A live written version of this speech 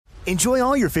Enjoy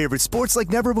all your favorite sports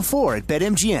like never before at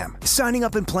BetMGM. Signing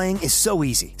up and playing is so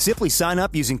easy. Simply sign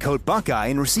up using code Buckeye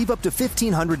and receive up to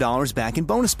 $1,500 back in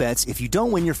bonus bets if you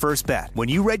don't win your first bet. When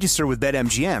you register with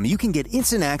BetMGM, you can get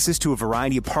instant access to a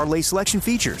variety of parlay selection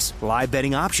features, live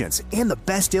betting options, and the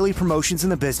best daily promotions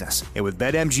in the business. And with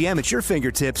BetMGM at your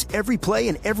fingertips, every play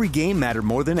and every game matter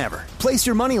more than ever. Place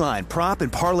your moneyline, prop,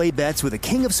 and parlay bets with the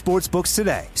king of sportsbooks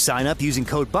today. Sign up using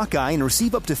code Buckeye and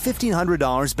receive up to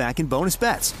 $1,500 back in bonus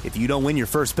bets if you don't win your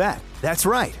first bet. That's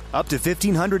right, up to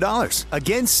 $1,500.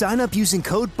 Again, sign up using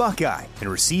code Buckeye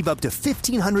and receive up to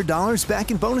 $1,500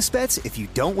 back in bonus bets if you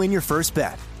don't win your first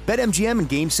bet. BetMGM and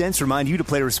GameSense remind you to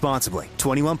play responsibly.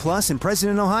 21 plus and present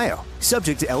in Ohio.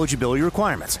 Subject to eligibility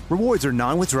requirements. Rewards are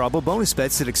non-withdrawable bonus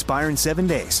bets that expire in 7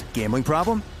 days. Gambling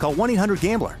problem? Call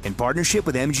 1-800-GAMBLER in partnership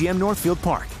with MGM Northfield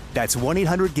Park. That's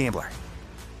 1-800-GAMBLER.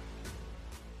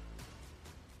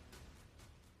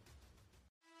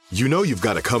 You know you've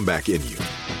got a comeback in you.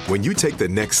 When you take the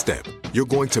next step, you're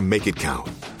going to make it count.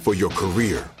 For your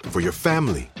career, for your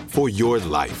family, for your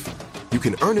life. You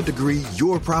can earn a degree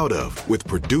you're proud of with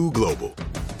Purdue Global.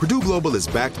 Purdue Global is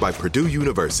backed by Purdue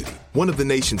University, one of the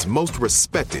nation's most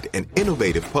respected and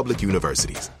innovative public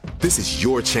universities. This is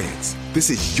your chance. This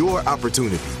is your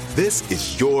opportunity. This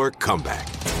is your comeback.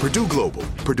 Purdue Global,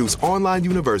 Purdue's online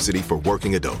university for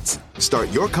working adults. Start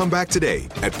your comeback today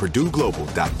at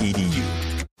purdueglobal.edu.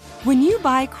 When you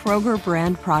buy Kroger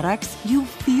brand products, you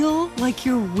feel like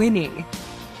you're winning.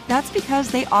 That's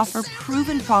because they offer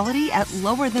proven quality at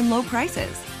lower than low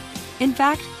prices. In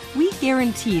fact, we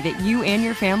guarantee that you and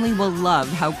your family will love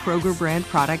how Kroger brand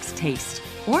products taste,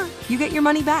 or you get your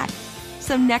money back.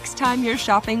 So next time you're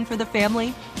shopping for the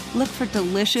family, look for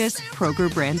delicious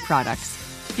Kroger brand products,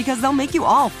 because they'll make you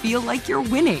all feel like you're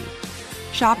winning.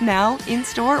 Shop now,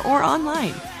 in-store, or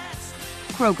online.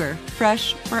 Kroger,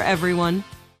 fresh for everyone.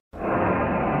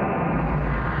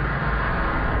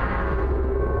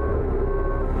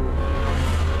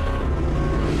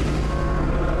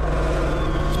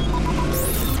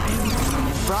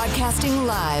 Broadcasting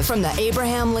live from the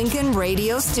Abraham Lincoln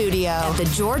Radio Studio at the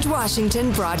George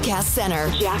Washington Broadcast Center.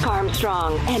 Jack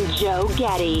Armstrong and Joe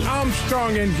Getty.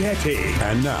 Armstrong and Getty.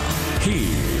 And now,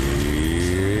 here's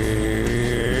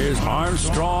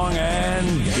Armstrong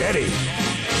and Getty.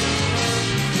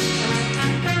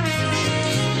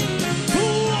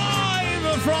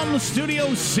 Live from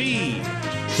Studio C.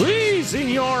 Please, in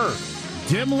your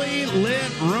dimly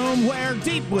lit room where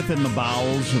deep within the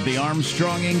bowels of the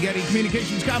Armstrong and Getty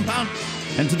Communications compound.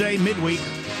 And today, midweek,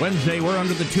 Wednesday, we're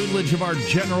under the tutelage of our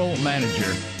general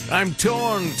manager. I'm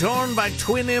torn by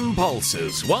twin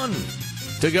impulses. One,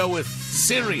 to go with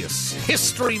serious,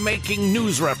 history-making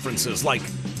news references like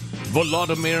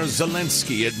Volodymyr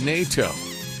Zelensky at NATO.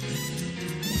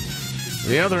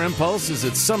 The other impulse is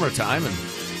it's summertime and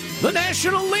the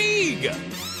National League.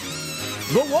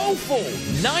 The woeful,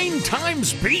 9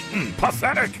 times beaten,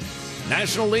 pathetic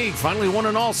National League finally won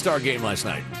an all-star game last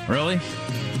night. Really?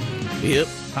 Yep.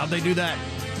 How'd they do that?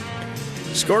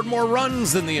 Scored more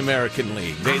runs than the American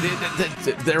League.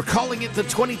 They're calling it the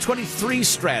 2023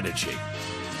 strategy.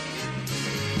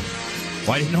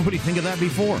 Why didn't nobody think of that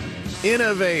before?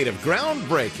 Innovative,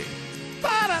 groundbreaking.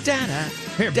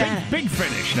 Here, big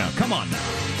finish now. Come on now.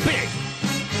 Big.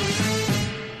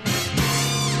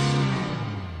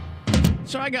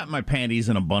 So I got my panties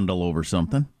in a bundle over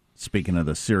something. Speaking of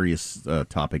the serious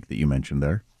topic that you mentioned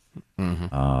there.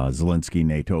 Zelensky,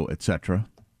 NATO, etc.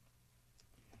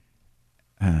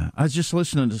 I was just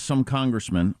listening to some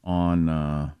congressman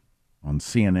on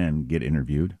CNN get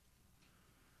interviewed.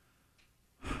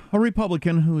 A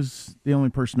Republican who's the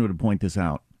only person who would point this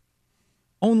out.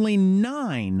 Only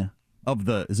 9 of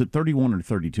the, is it 31 or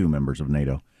 32 members of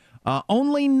NATO?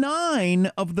 Only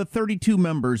 9 of the 32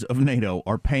 members of NATO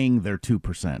are paying their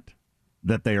 2%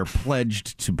 that they are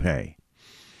pledged to pay.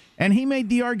 And he made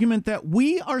the argument that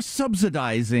we are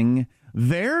subsidizing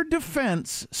their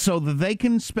defense so that they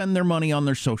can spend their money on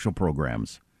their social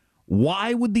programs.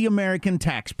 Why would the American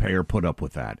taxpayer put up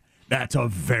with that? That's a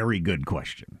very good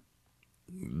question.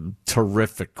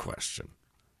 Terrific question.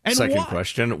 And second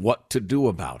question, what to do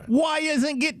about it? Why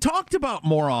doesn't it get talked about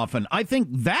more often? I think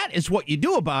that is what you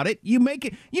do about it. You make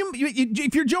it.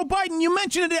 If you're Joe Biden, you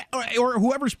mention it, or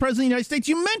whoever's president of the United States,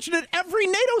 you mention it every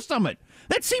NATO summit.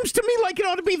 That seems to me like it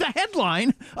ought to be the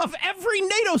headline of every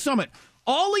NATO summit.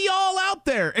 All of y'all out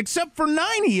there, except for 9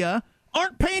 of you,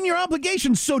 aren't paying your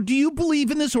obligations. So do you believe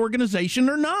in this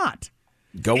organization or not?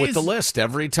 Go with the list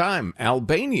every time.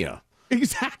 Albania.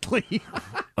 Exactly.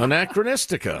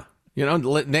 Anachronistica.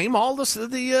 Name all the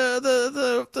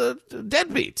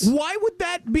deadbeats. Why would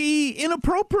that be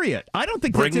inappropriate? I don't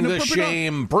think that's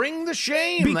inappropriate. Bring the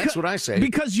shame. That's what I say.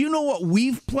 Because you know what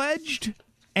we've pledged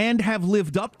and have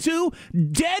lived up to?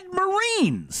 Dead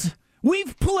Marines.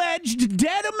 We've pledged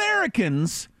dead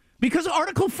Americans because of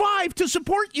Article 5 to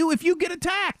support you if you get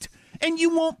attacked. And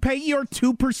you won't pay your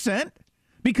 2%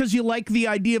 because you like the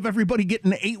idea of everybody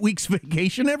getting 8 weeks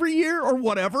vacation every year or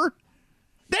whatever.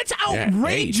 That's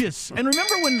outrageous. And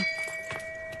remember when...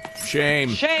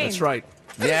 Shame. That's right.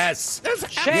 Yes.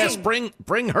 Yes, bring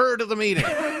her to the meeting.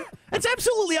 That's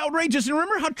absolutely outrageous. And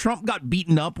remember how Trump got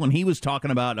beaten up when he was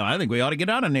talking about, I think we ought to get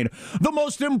out of NATO. The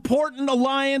most important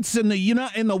alliance in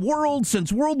the world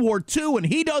since World War II, and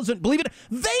he doesn't believe it.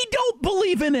 They don't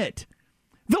believe in it.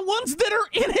 The ones that are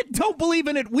in it don't believe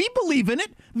in it. We believe in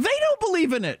it. They don't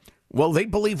believe in it. Well, they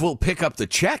believe we'll pick up the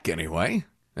check anyway.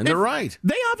 And they're right.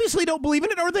 They obviously don't believe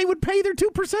in it, or they would pay their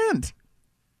 2%.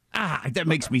 That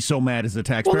makes me so mad as a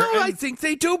taxpayer. Well, no, I think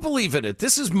they do believe in it.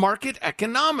 This is market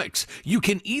economics. You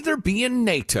can either be in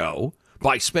NATO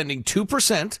by spending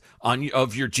 2%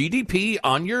 of your GDP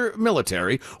on your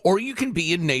military, or you can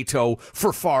be in NATO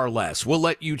for far less. We'll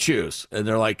let you choose. And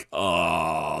they're like,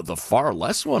 the far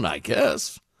less one, I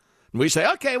guess. And we say,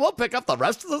 okay, we'll pick up the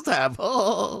rest of the tab.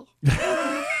 Oh.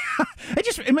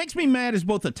 It makes me mad as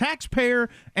both a taxpayer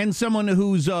and someone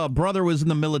whose brother was in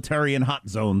the military in hot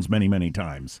zones many, many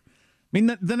times. I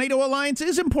mean, the NATO alliance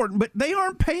is important, but they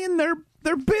aren't paying their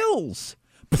bills.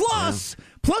 Plus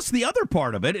the other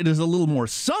part of it is a little more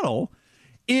subtle.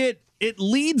 It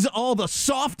leads all the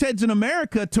softheads in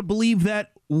America to believe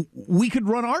that we could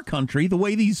run our country the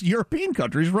way these European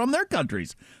countries run their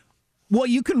countries. Well,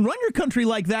 you can run your country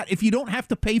like that if you don't have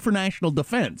to pay for national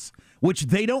defense, which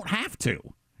they don't have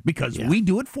to. Because we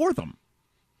do it for them.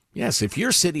 Yes, if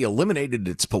your city eliminated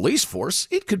its police force,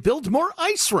 it could build more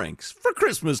ice rinks for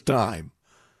Christmas time.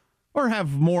 Or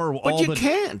have more... But you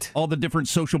can't. All the different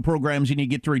social programs, and you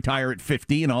get to retire at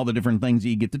 50 and all the different things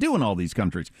you get to do in all these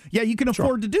countries. Yeah, you can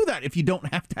afford to do that if you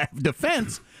don't have to have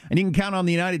defense, and you can count on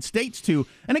the United States to.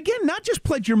 And again, not just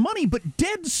pledge your money, but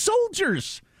dead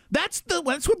soldiers. That's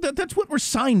what we're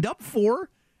signed up for.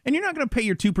 And you're not going to pay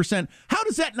your 2%. How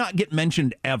does that not get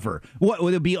mentioned ever? What,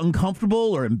 would it be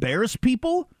uncomfortable or embarrass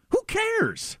people? Who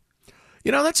cares?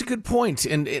 That's a good point.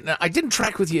 And I didn't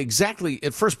track with you exactly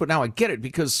at first, but now I get it.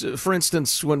 Because, for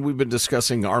instance, when we've been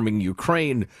discussing arming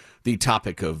Ukraine, the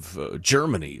topic of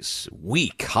Germany's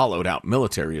weak, hollowed-out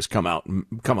military has come up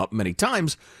many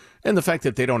times. And the fact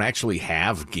that they don't actually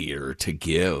have gear to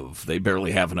give. They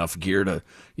barely have enough gear to,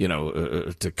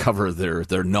 to cover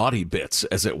their naughty bits,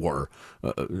 as it were.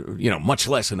 Much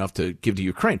less enough to give to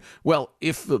Ukraine. Well,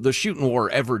 if the shooting war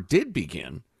ever did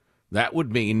begin, that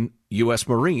would mean U.S.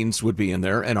 Marines would be in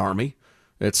there, an army,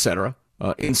 etc.,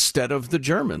 instead of the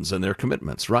Germans and their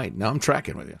commitments. Right. Now I'm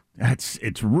tracking with you.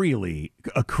 It's really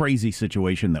a crazy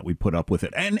situation that we put up with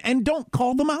it. And don't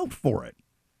call them out for it.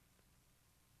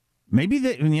 Maybe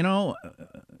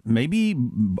maybe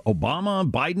Obama,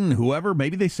 Biden, whoever,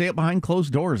 maybe they say it behind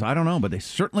closed doors. I don't know, but they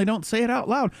certainly don't say it out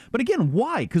loud. But again,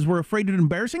 why? Because we're afraid of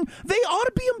embarrassing? They ought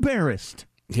to be embarrassed.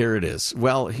 Here it is.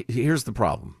 Well, here's the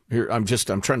problem. I'm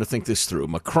trying to think this through.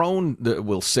 Macron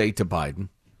will say to Biden,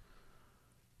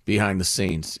 behind the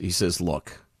scenes, he says,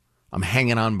 look, I'm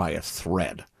hanging on by a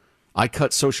thread. I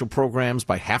cut social programs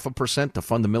by 0.5% to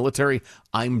fund the military.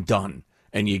 I'm done.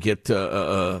 And you get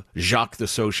Jacques the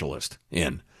Socialist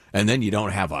in, and then you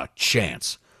don't have a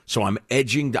chance. So I'm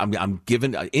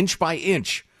giving inch by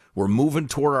inch. We're moving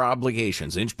toward our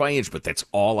obligations, inch by inch, but that's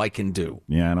all I can do.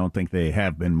 Yeah, I don't think they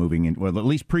have been moving in. Well, at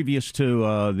least previous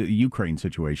to the Ukraine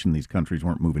situation, these countries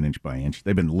weren't moving inch by inch.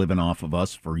 They've been living off of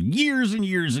us for years and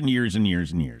years and years and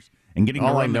years and years. And getting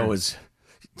all I know is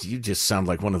you just sound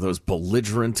like one of those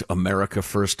belligerent America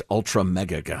First ultra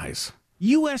mega guys.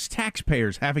 U.S.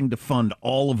 taxpayers having to fund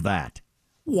all of that.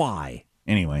 Why?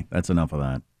 Anyway, that's enough of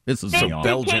that. This is so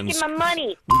Belgians taking my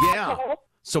money. Yeah.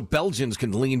 So Belgians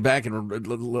can lean back and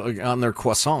on their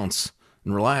croissants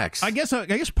and relax. I guess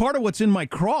part of what's in my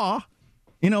craw,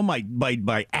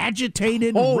 my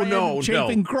agitated,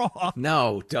 chafing craw.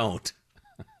 No, don't.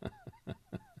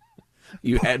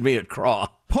 You had me at craw.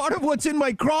 Part of what's in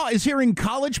my craw is hearing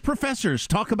college professors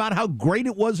talk about how great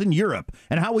it was in Europe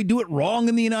and how we do it wrong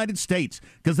in the United States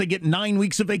because they get 9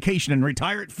 weeks of vacation and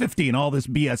retire at 50 and all this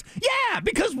BS. Yeah,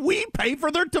 because we pay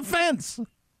for their defense.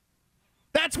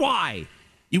 That's why,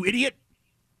 you idiot.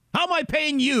 How am I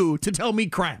paying you to tell me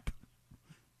crap?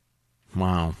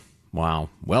 Wow.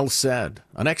 Well said.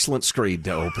 An excellent screed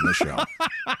to open the show.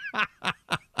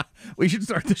 We should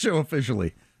start the show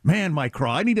officially. Man, my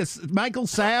craw. I need a Michael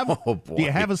salve. Oh, boy. Do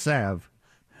you have a salve?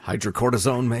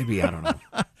 Hydrocortisone, maybe? I don't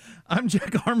know. I'm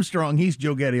Jack Armstrong. He's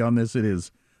Joe Getty on this. It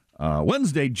is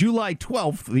Wednesday, July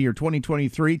 12th, the year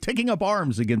 2023, taking up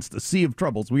arms against the sea of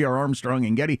troubles. We are Armstrong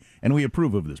and Getty, and we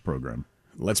approve of this program.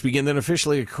 Let's begin then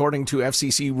officially according to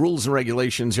FCC rules and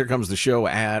regulations. Here comes the show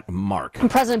at Mark.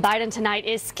 President Biden tonight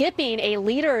is skipping a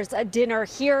leaders' dinner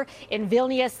here in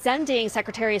Vilnius, sending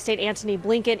Secretary of State Antony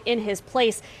Blinken in his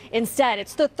place instead.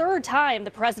 It's the third time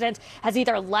the president has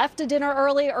either left a dinner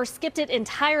early or skipped it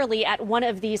entirely at one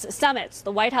of these summits.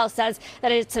 The White House says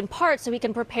that it's in part so he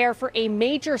can prepare for a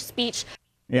major speech.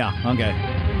 Yeah, okay.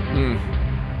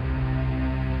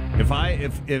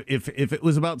 If it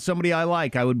was about somebody I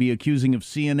like, I would be accusing of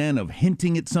CNN of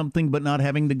hinting at something but not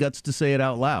having the guts to say it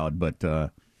out loud. But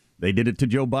they did it to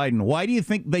Joe Biden. Why do you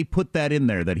think they put that in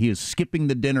there, that he is skipping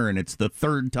the dinner, and it's the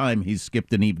third time he's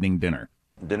skipped an evening dinner?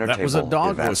 That was a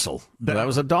dog whistle. That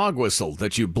was a dog whistle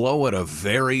that you blow at a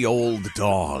very old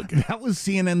dog. That was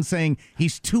CNN saying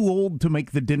he's too old to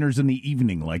make the dinners in the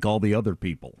evening like all the other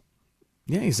people.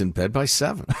 Yeah, he's in bed by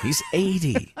 7. He's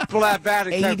 80. Well, that bad,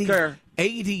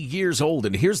 80 years old.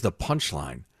 And here's the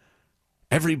punchline.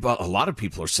 A lot of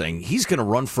people are saying he's going to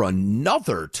run for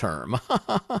another term.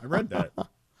 I read that.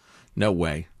 No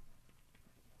way.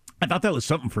 I thought that was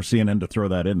something for CNN to throw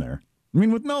that in there. I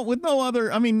mean, with no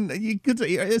other. I mean, you could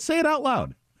say it out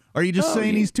loud. Are you just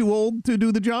saying he's too old to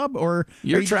do the job, or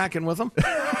you're tracking with him?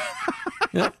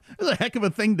 Yeah, it was a heck of a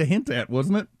thing to hint at,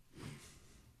 wasn't it?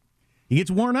 He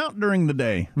gets worn out during the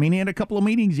day. I mean, he had a couple of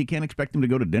meetings. You can't expect him to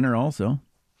go to dinner also.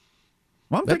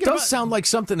 Well, that does sound like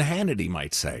something Hannity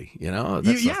might say. You know,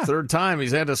 that's the third time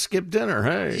he's had to skip dinner.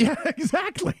 Hey. Yeah,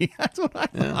 exactly. That's what I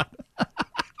thought.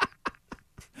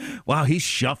 Wow, he's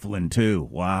shuffling too.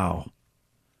 Wow.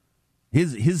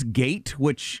 His gait,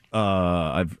 which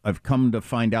I've come to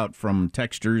find out from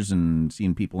texters and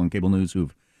seeing people on cable news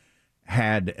who've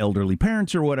had elderly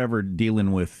parents or whatever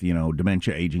dealing with,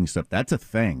 dementia, aging stuff. That's a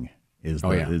thing. And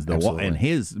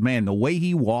the way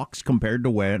he walks compared to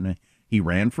when he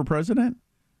ran for president,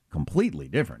 completely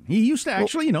different. He used to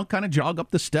actually, kind of jog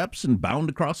up the steps and bound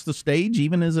across the stage,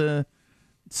 even as a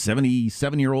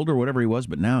 77-year-old or whatever he was.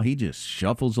 But now he just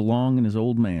shuffles along in his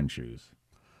old man shoes.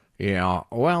 Yeah,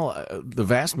 well, the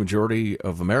vast majority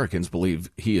of Americans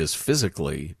believe he is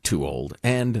physically too old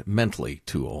and mentally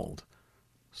too old.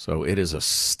 So it is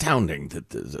astounding that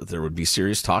there would be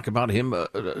serious talk about him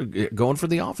going for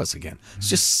the office again. It's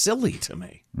just silly to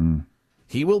me. Mm.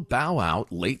 He will bow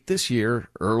out late this year,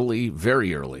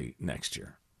 very early next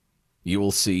year. You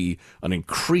will see an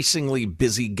increasingly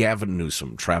busy Gavin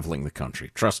Newsom traveling the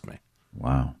country. Trust me.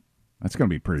 Wow. That's going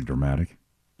to be pretty dramatic.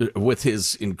 With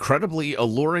his incredibly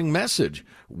alluring message,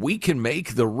 we can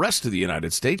make the rest of the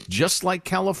United States just like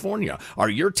California.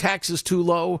 Are your taxes too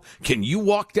low? Can you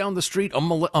walk down the street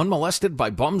unmolested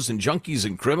by bums and junkies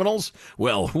and criminals?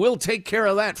 Well, we'll take care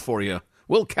of that for you.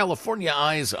 We'll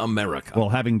California-ize America. Well,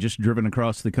 having just driven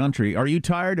across the country, are you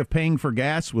tired of paying for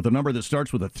gas with a number that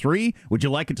starts with a 3? Would you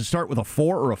like it to start with a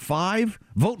 4 or a 5?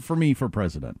 Vote for me for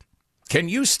president. Can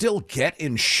you still get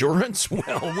insurance?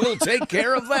 Well, we'll take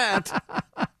care of that.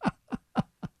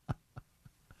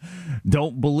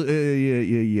 Don't believe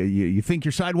you think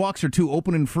your sidewalks are too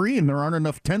open and free and there aren't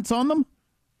enough tents on them?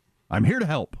 I'm here to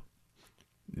help.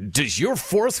 Does your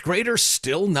 4th grader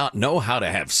still not know how to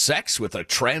have sex with a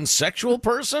transsexual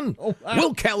person? Oh, wow.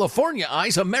 We'll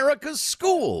California-ize America's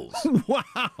schools.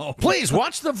 Wow. Please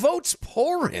watch the votes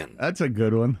pour in. That's a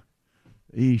good one.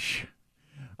 Eesh.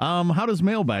 How does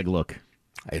mailbag look?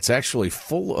 It's actually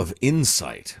full of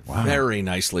insight. Wow. Very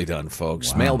nicely done,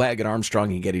 folks. Wow. Mailbag at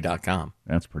ArmstrongandGetty.com.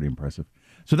 That's pretty impressive.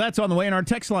 So that's on the way, and our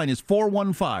text line is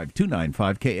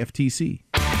 415-295-KFTC.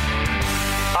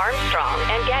 Armstrong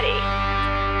and Getty.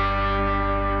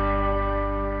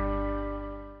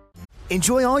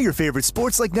 Enjoy all your favorite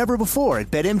sports like never before at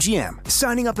BetMGM.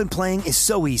 Signing up and playing is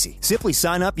so easy. Simply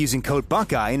sign up using code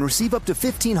Buckeye and receive up to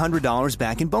 $1,500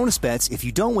 back in bonus bets if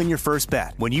you don't win your first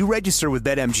bet. When you register with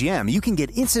BetMGM, you can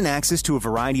get instant access to a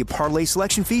variety of parlay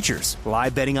selection features,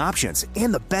 live betting options,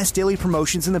 and the best daily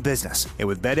promotions in the business. And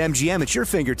with BetMGM at your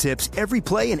fingertips, every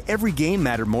play and every game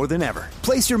matter more than ever.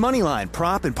 Place your moneyline,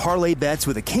 prop, and parlay bets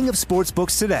with the king of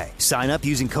sportsbooks today. Sign up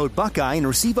using code Buckeye and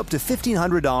receive up to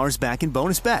 $1,500 back in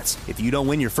bonus bets if you don't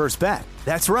win your first bet.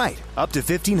 That's right, up to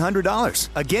 $1,500.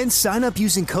 Again, sign up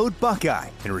using code Buckeye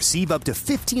and receive up to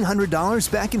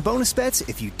 $1,500 back in bonus bets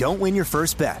if you don't win your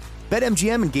first bet.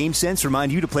 BetMGM and GameSense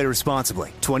remind you to play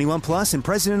responsibly. 21 plus and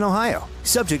present in Ohio.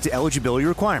 Subject to eligibility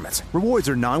requirements. Rewards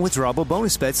are non-withdrawable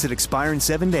bonus bets that expire in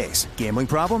 7 days. Gambling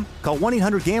problem? Call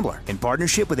 1-800-GAMBLER in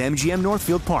partnership with MGM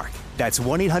Northfield Park. That's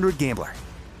 1-800-GAMBLER.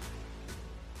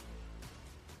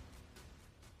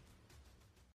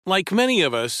 Like many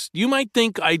of us, you might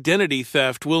think identity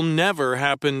theft will never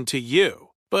happen to you.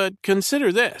 But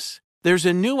consider this. There's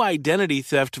a new identity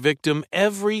theft victim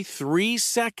every 3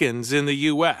 seconds in the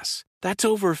U.S. That's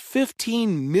over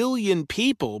 15 million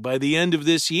people by the end of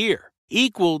this year,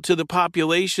 equal to the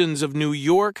populations of New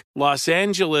York, Los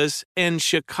Angeles, and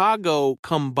Chicago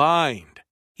combined.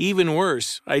 Even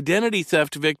worse, identity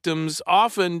theft victims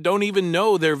often don't even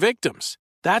know they're victims.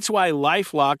 That's why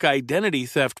LifeLock Identity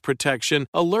Theft Protection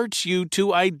alerts you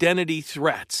to identity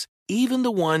threats, even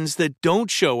the ones that don't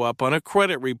show up on a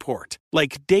credit report,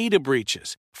 like data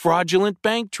breaches, fraudulent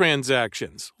bank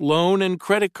transactions, loan and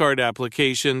credit card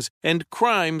applications, and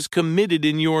crimes committed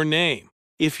in your name.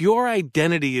 If your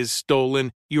identity is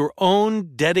stolen, your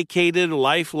own dedicated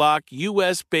LifeLock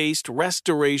U.S.-based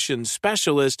restoration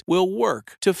specialist will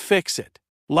work to fix it.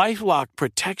 LifeLock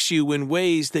protects you in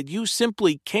ways that you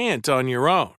simply can't on your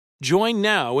own. Join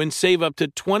now and save up to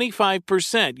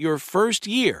 25% your first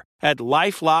year at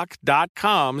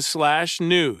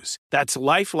LifeLock.com/news. That's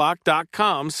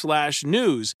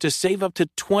LifeLock.com/news to save up to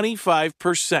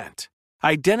 25%.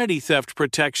 Identity theft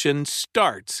protection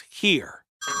starts here.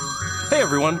 Hey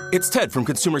everyone, it's Ted from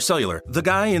Consumer Cellular, the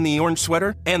guy in the orange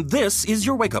sweater, and this is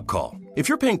your wake-up call. If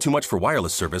you're paying too much for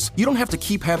wireless service, you don't have to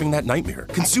keep having that nightmare.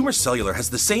 Consumer Cellular has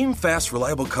the same fast,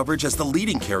 reliable coverage as the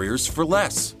leading carriers for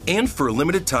less. And for a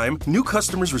limited time, new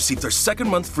customers receive their second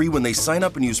month free when they sign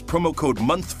up and use promo code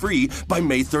MONTHFREE by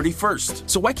May 31st.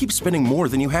 So why keep spending more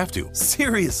than you have to?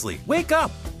 Seriously, wake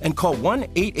up and call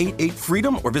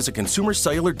 1-888-FREEDOM or visit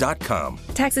consumercellular.com.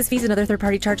 Taxes, fees, and other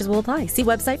third-party charges will apply. See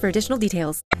website for additional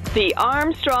details. The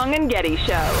Armstrong and Getty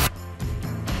Show.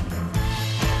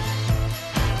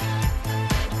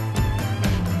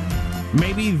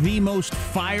 Maybe the most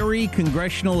fiery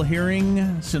congressional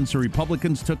hearing since the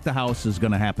Republicans took the House is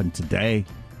going to happen today.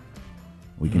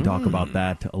 We can talk about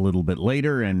that a little bit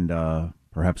later, and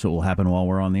perhaps it will happen while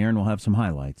we're on the air, and we'll have some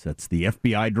highlights. That's the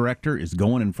FBI director is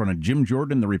going in front of Jim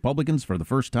Jordan, the Republicans, for the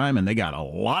first time, and they got a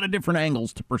lot of different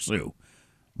angles to pursue.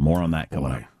 More on that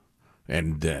coming up.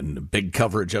 And then big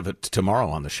coverage of it tomorrow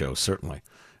on the show, certainly.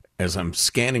 As I'm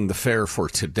scanning the fare for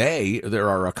today, there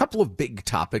are a couple of big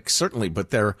topics, certainly, but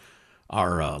there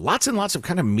are lots and lots of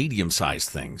kind of medium-sized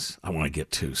things I want to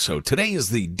get to. So today is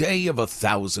the day of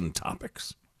 1,000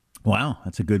 topics. Wow,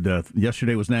 that's a good...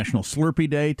 yesterday was National Slurpee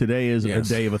Day. Today is a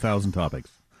day of 1,000 topics.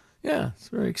 Yeah, it's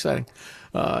very exciting.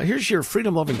 Here's your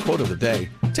freedom-loving quote of the day.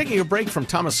 Taking a break from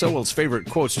Thomas Sowell's favorite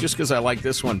quotes, just because I like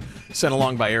this one, sent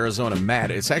along by Arizona Matt.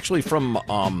 It's actually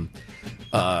from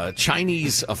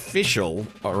Chinese official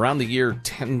around the year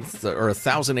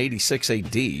 1086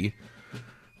 AD.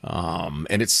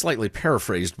 And it's slightly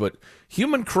paraphrased, but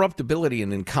human corruptibility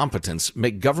and incompetence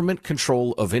make government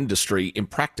control of industry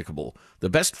impracticable. The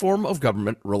best form of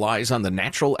government relies on the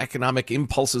natural economic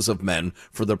impulses of men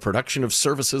for the production of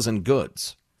services and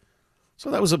goods.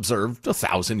 So that was observed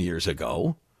 1,000 years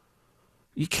ago.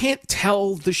 You can't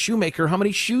tell the shoemaker how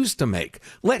many shoes to make.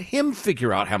 Let him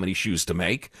figure out how many shoes to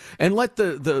make, and let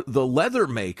the leather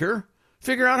maker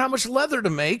figure out how much leather to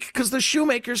make, because the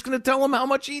shoemaker's going to tell him how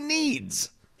much he needs.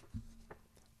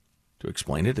 To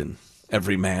explain it in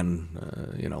everyman,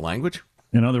 language.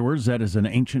 In other words, that is an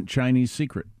ancient Chinese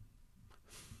secret.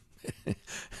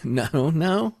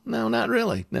 No, not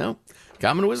really. No.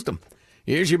 Common wisdom.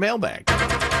 Here's your mailbag.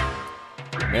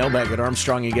 Mailbag at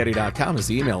ArmstrongandGetty.com is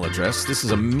the email address. This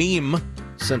is a meme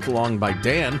sent along by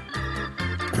Dan,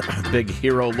 big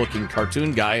hero-looking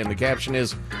cartoon guy, and the caption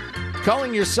is,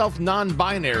 calling yourself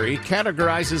non-binary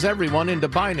categorizes everyone into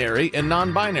binary and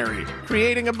non-binary,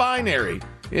 creating a binary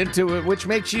into it, which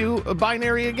makes you a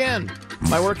binary again.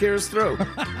 My work here is through.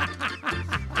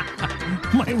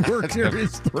 My work here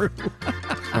is through.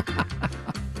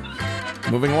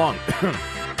 Moving along.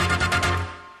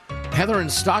 Heather in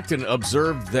Stockton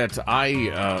observed that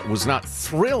I was not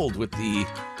thrilled with the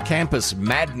Campus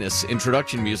Madness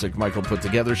introduction music Michael put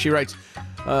together. She writes,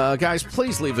 guys,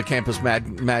 please leave the Campus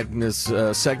Madness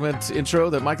segment intro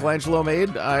that Michelangelo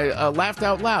made. I laughed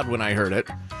out loud when I heard it.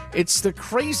 It's the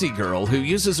crazy girl who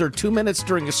uses her 2 minutes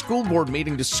during a school board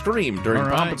meeting to scream during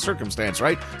pomp and circumstance,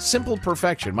 right? Simple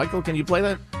perfection. Michael, can you play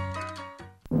that?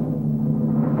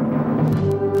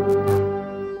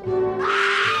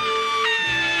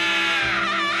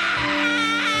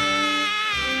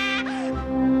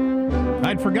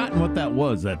 I'd forgotten what that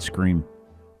was, that scream.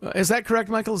 Is that correct,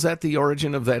 Michael? Is that the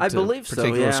origin of that I believe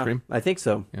particular scream? I think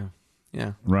so.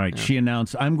 Yeah. Right. Yeah. She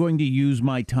announced, I'm going to use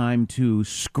my time to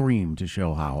scream to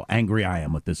show how angry I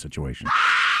am with this situation.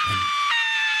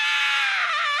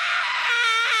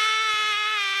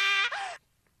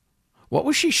 What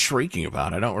was she shrieking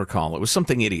about? I don't recall. It was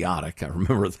something idiotic. I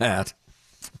remember that.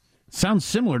 Sounds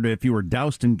similar to if you were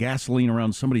doused in gasoline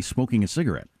around somebody smoking a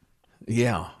cigarette.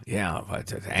 Yeah,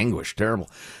 anguish, terrible.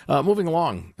 Moving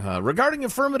along. Regarding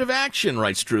affirmative action,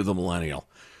 writes Drew the Millennial.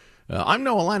 I'm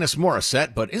no Alanis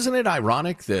Morissette, but isn't it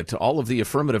ironic that all of the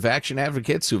affirmative action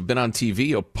advocates who've been on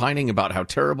TV opining about how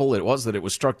terrible it was that it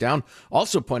was struck down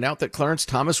also point out that Clarence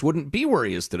Thomas wouldn't be where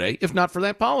he is today if not for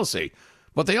that policy?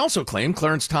 But they also claim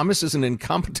Clarence Thomas is an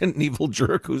incompetent and evil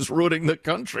jerk who's ruining the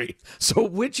country. So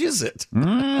which is it?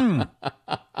 I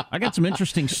got some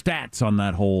interesting stats on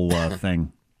that whole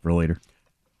thing for later.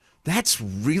 That's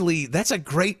a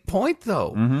great point,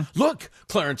 though. Mm-hmm. Look,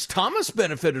 Clarence Thomas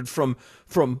benefited from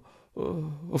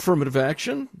affirmative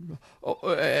action,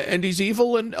 and he's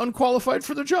evil and unqualified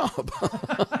for the job.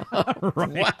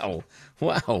 Right.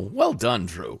 Wow. Well done,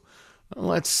 Drew.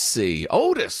 Let's see.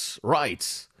 Otis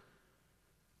writes,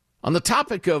 on the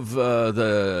topic of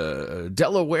the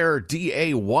Delaware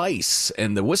DA Weiss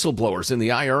and the whistleblowers in the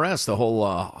IRS, the whole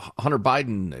Hunter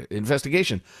Biden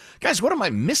investigation. Guys, what am I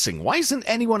missing? Why isn't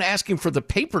anyone asking for the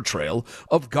paper trail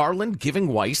of Garland giving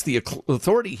Weiss the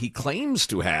authority he claims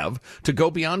to have to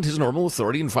go beyond his normal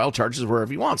authority and file charges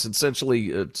wherever he wants?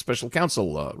 Essentially, special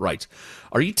counsel rights.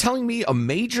 Are you telling me a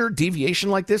major deviation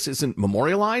like this isn't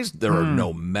memorialized? There are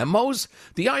no memos?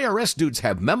 The IRS dudes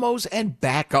have memos and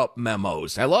backup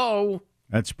memos. Hello?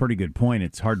 That's a pretty good point.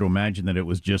 It's hard to imagine that it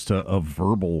was just a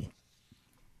verbal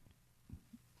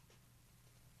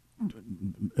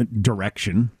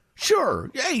direction. Sure.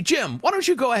 Hey, Jim, why don't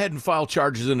you go ahead and file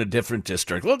charges in a different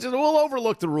district? We'll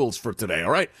overlook the rules for today,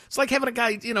 all right? It's like having a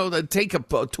guy, take a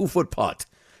 2-foot putt.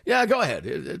 Yeah, go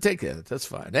ahead. Take it. That's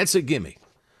fine. That's a gimme.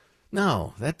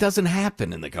 No, that doesn't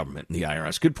happen in the government, in the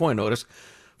IRS. Good point, Otis.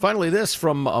 Finally, this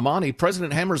from Amani.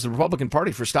 President hammers the Republican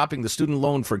Party for stopping the student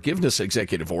loan forgiveness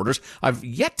executive orders. I've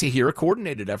yet to hear a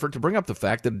coordinated effort to bring up the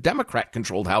fact that a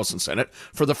Democrat-controlled House and Senate,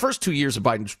 for the first 2 years of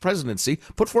Biden's presidency,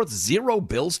 put forth 0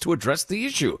 bills to address the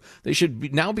issue. They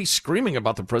should now be screaming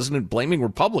about the president blaming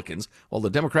Republicans, while the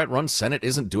Democrat-run Senate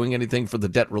isn't doing anything for the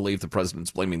debt relief the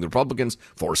president's blaming the Republicans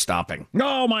for stopping.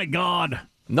 Oh, my God.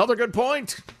 Another good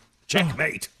point.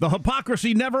 Checkmate. The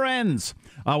hypocrisy never ends.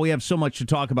 We have so much to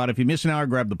talk about. If you miss an hour,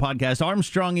 grab the podcast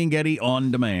Armstrong and Getty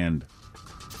on demand.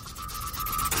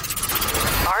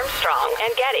 Armstrong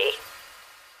and Getty.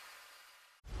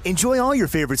 Enjoy all your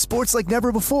favorite sports like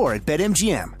never before at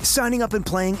BetMGM. Signing up and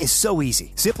playing is so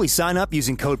easy. Simply sign up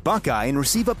using code Buckeye and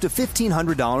receive up to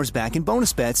 $1,500 back in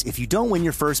bonus bets if you don't win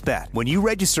your first bet. When you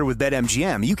register with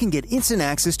BetMGM, you can get instant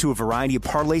access to a variety of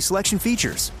parlay selection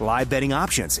features, live betting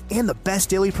options, and the best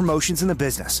daily promotions in the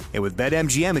business. And with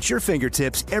BetMGM at your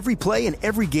fingertips, every play and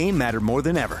every game matter more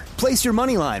than ever. Place your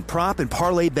moneyline, prop, and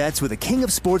parlay bets with the king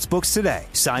of sportsbooks today.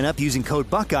 Sign up using code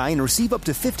Buckeye and receive up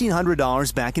to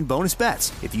 $1,500 back in bonus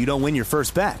bets if you don't win your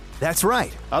first bet. That's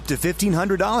right, up to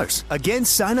 $1,500. Again,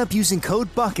 sign up using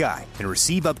code Buckeye and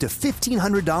receive up to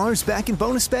 $1,500 back in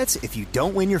bonus bets if you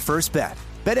don't win your first bet.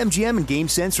 BetMGM and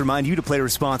GameSense remind you to play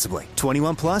responsibly.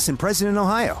 21 plus and present in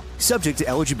Ohio. Subject to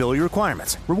eligibility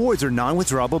requirements. Rewards are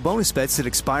non-withdrawable bonus bets that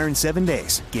expire in 7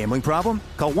 days. Gambling problem?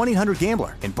 Call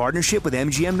 1-800-GAMBLER in partnership with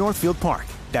MGM Northfield Park.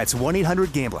 That's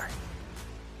 1-800-GAMBLER.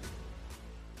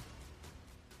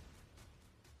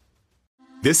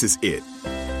 This is it.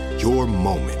 Your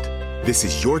moment. This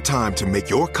is your time to make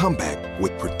your comeback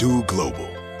with Purdue Global.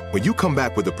 When you come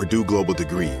back with a Purdue Global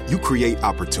degree, you create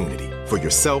opportunity for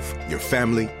yourself, your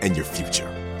family, and your future.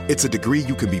 It's a degree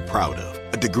you can be proud of,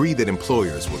 a degree that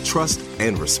employers will trust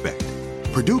and respect.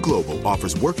 Purdue Global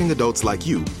offers working adults like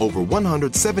you over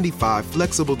 175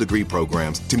 flexible degree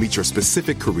programs to meet your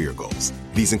specific career goals.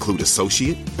 These include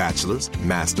associate, bachelor's,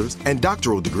 master's, and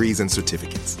doctoral degrees and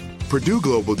certificates. Purdue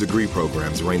Global degree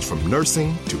programs range from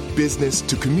nursing to business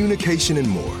to communication and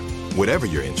more. Whatever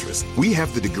your interest, we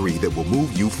have the degree that will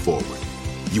move you forward.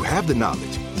 You have the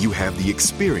knowledge, you have the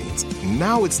experience.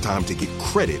 Now it's time to get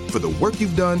credit for the work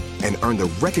you've done and earn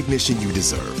the recognition you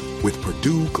deserve with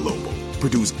Purdue Global,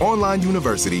 Purdue's online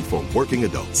university for working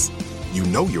adults. You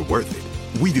know you're worth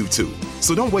it. We do too.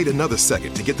 So don't wait another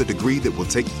second to get the degree that will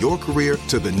take your career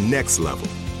to the next level.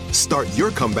 Start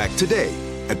your comeback today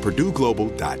at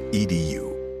purdueglobal.edu.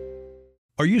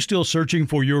 Are you still searching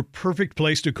for your perfect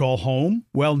place to call home?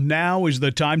 Well, now is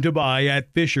the time to buy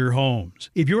at Fisher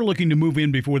Homes. If you're looking to move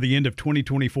in before the end of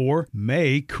 2024,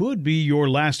 May could be your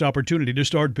last opportunity to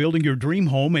start building your dream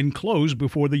home and close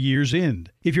before the year's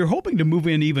end. If you're hoping to move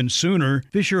in even sooner,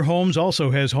 Fisher Homes also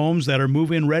has homes that are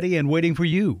move-in ready and waiting for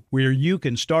you, where you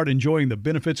can start enjoying the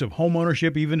benefits of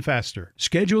homeownership even faster.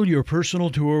 Schedule your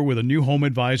personal tour with a new home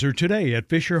advisor today at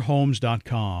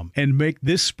FisherHomes.com and make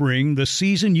this spring the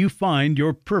season you find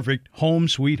your perfect home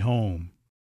sweet home.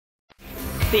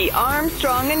 The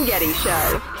Armstrong and Getty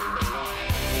Show.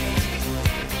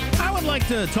 I would like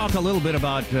to talk a little bit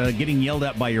about getting yelled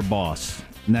at by your boss.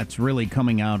 And that's really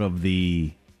coming out of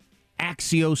the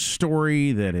Axios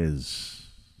story that has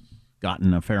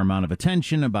gotten a fair amount of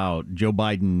attention about Joe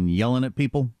Biden yelling at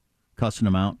people, cussing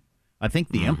them out. I think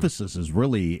the emphasis is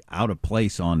really out of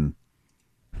place on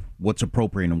what's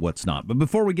appropriate and what's not. But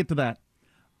before we get to that,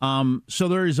 so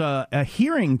there's a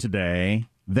hearing today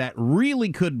that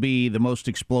really could be the most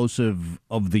explosive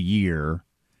of the year,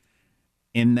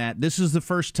 in that this is the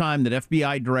first time that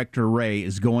FBI Director Wray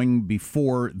is going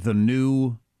before the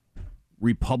new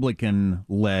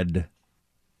Republican-led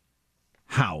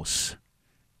House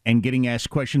and getting asked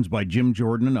questions by Jim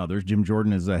Jordan and others. Jim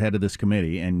Jordan is the head of this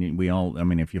committee, and we all, I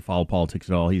mean, if you follow politics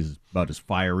at all, he's about as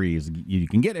fiery as you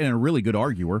can get, and a really good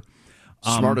arguer.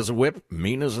 Smart as a whip,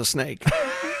 mean as a snake.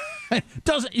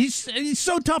 He's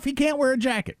so tough he can't wear a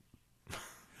jacket.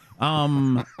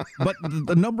 But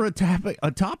the number of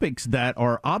topics that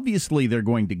are obviously they're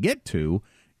going to get to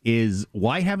is,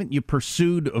 why haven't you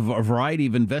pursued a variety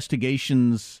of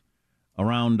investigations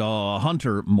around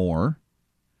Hunter more?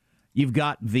 You've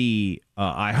got the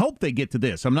I hope they get to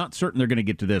this. I'm not certain they're going to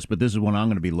get to this, but this is what I'm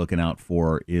going to be looking out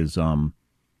for. Is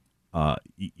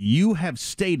you have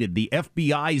stated the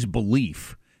FBI's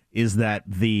belief is that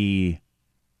the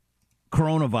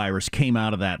coronavirus came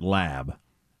out of that lab.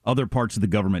 Other parts of the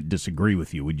government disagree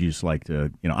with you. Would you just like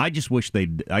to, I just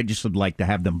would like to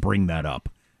have them bring that up.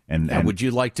 And would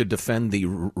you like to defend the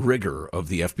rigor of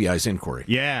the FBI's inquiry?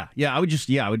 Yeah, I would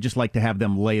just like to have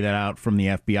them lay that out from the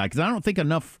FBI, because I don't think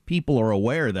enough people are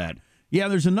aware that,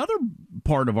 there's another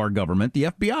part of our government, the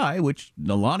FBI, which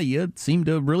a lot of you seem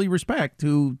to really respect,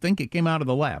 who think it came out of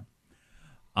the lab.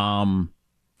 And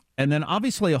then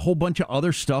obviously a whole bunch of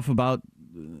other stuff about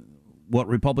what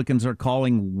Republicans are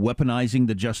calling weaponizing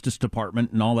the Justice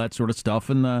Department and all that sort of stuff,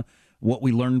 and what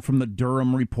we learned from the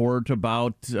Durham report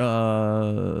about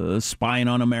spying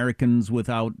on Americans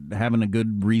without having a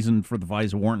good reason for the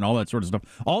FISA warrant and all that sort of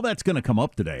stuff. All that's going to come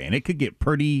up today, and it could get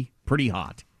pretty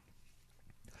hot.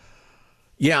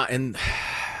 Yeah, and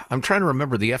I'm trying to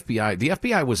remember the FBI. The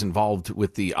FBI was involved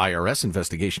with the IRS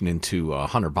investigation into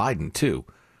Hunter Biden, too.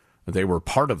 They were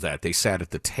part of that. They sat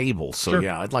at the table. So, Sure.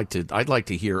 Yeah, I'd like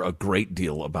to hear a great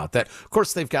deal about that. Of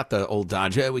course, they've got the old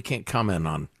dodge. We can't comment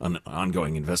on an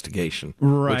ongoing investigation,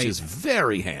 right, which is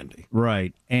very handy.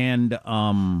 Right. And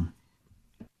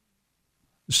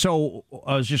so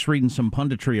I was just reading some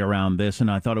punditry around this,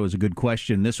 and I thought it was a good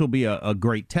question. This will be a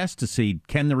great test to see,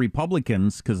 can the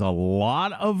Republicans, because a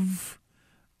lot of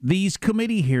these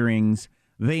committee hearings,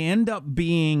 they end up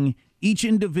being each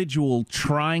individual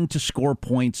trying to score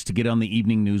points to get on the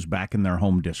evening news back in their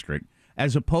home district,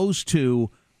 as opposed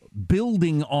to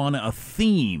building on a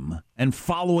theme and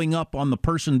following up on the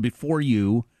person before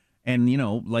you and,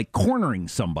 like cornering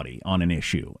somebody on an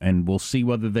issue. And we'll see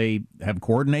whether they have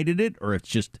coordinated it or it's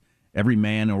just every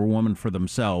man or woman for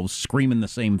themselves screaming the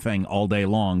same thing all day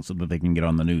long so that they can get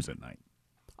on the news at night.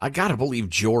 I got to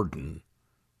believe Jordan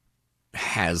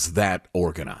has that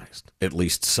organized, at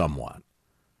least somewhat.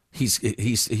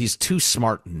 He's too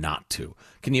smart not to.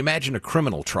 Can you imagine a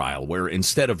criminal trial where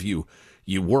instead of you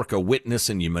work a witness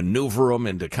and you maneuver them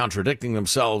into contradicting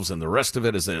themselves and the rest of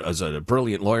it as a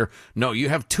brilliant lawyer? No, you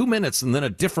have 2 minutes and then a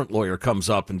different lawyer comes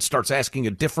up and starts asking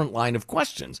a different line of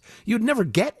questions. You'd never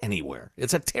get anywhere.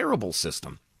 It's a terrible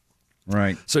system.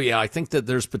 Right. So, yeah, I think that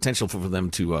there's potential for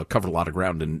them to cover a lot of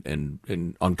ground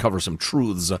and uncover some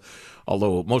truths,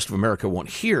 although most of America won't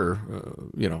hear,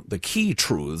 the key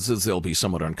truths, as they'll be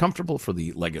somewhat uncomfortable for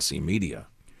the legacy media.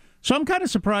 So I'm kind of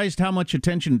surprised how much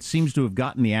attention it seems to have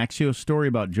gotten the Axios story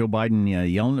about Joe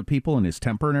Biden yelling at people and his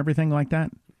temper and everything like that.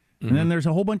 Mm-hmm. And then there's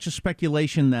a whole bunch of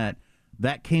speculation that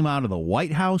came out of the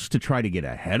White House to try to get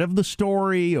ahead of the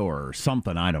story or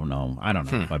something. I don't know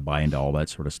if I buy into all that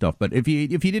sort of stuff. But if you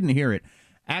didn't hear it,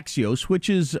 Axios, which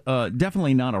is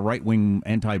definitely not a right-wing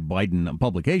anti-Biden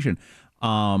publication,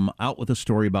 out with a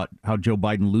story about how Joe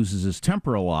Biden loses his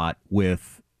temper a lot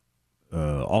with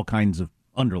all kinds of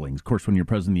underlings. Of course, when you're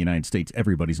president of the United States,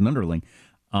 everybody's an underling.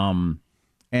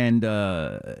 And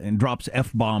drops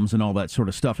F-bombs and all that sort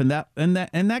of stuff. And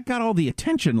that got all the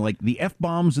attention, like the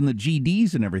F-bombs and the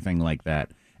GDs and everything like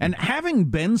that. And having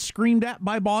been screamed at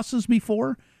by bosses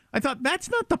before, I thought that's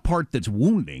not the part that's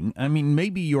wounding. I mean,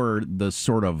 maybe you're the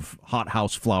sort of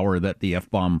hothouse flower that the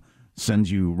F-bomb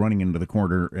sends you running into the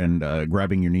corner and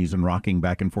grabbing your knees and rocking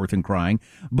back and forth and crying.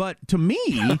 But to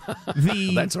me,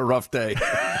 that's a rough day.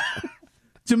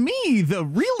 To me, the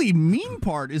really mean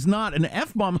part is not an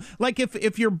F-bomb. Like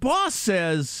if your boss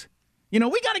says, we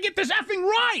got to get this effing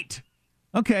right,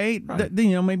 Okay, Right.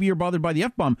 Maybe you're bothered by the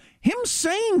F-bomb. Him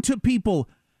saying to people,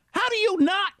 how do you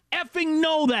not effing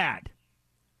know that?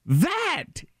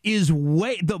 That is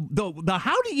way the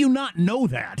how do you not know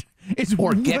that? It's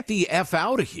or get the F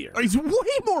out of here. It's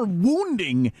way more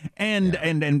wounding and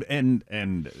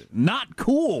not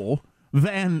cool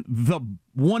than the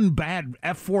one bad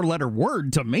F4 letter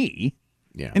word to me.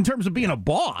 Yeah. In terms of being a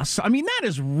boss, I mean, that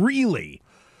is really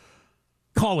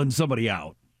calling somebody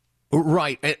out.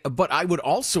 Right, but I would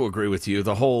also agree with you.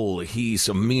 The whole "he's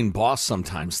a mean boss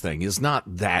sometimes" thing is not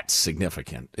that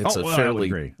significant. It's a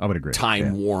fairly I would agree.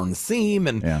 time-worn theme,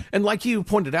 and like you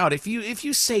pointed out, if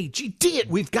you say, "Gee,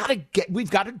 we've got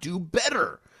to do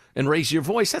better," and raise your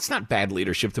voice, that's not bad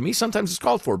leadership to me. Sometimes it's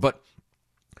called for, but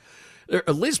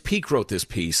Liz Peek wrote this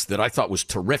piece that I thought was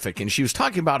terrific, and she was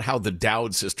talking about how the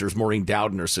Dowd sisters, Maureen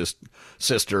Dowd and her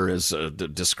sister, as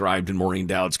described in Maureen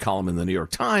Dowd's column in the New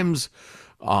York Times,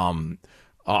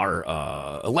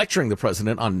 are lecturing the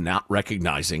president on not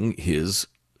recognizing his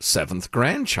seventh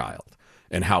grandchild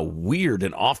and how weird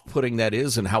and off-putting that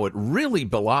is and how it really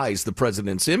belies the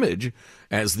president's image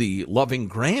as the loving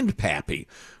grandpappy.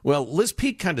 Well, Liz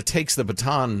Peek kind of takes the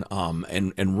baton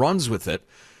and runs with it.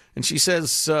 And she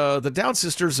says the Dowd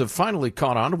sisters have finally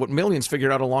caught on to what millions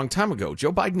figured out a long time ago.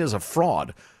 Joe Biden is a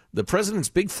fraud. The president's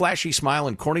big flashy smile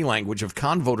and corny language have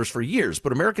conned voters for years,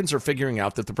 but Americans are figuring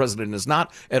out that the president is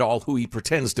not at all who he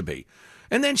pretends to be.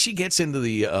 And then she gets into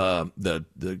the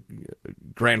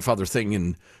grandfather thing,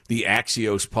 and the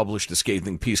Axios published a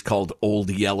scathing piece called Old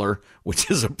Yeller,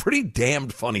 which is a pretty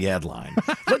damned funny headline.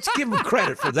 Let's give him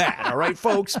credit for that, all right,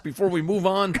 folks, before we move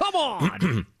on. Come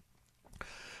on!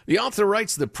 The author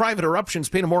writes that private eruptions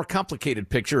paint a more complicated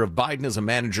picture of Biden as a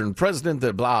manager and president,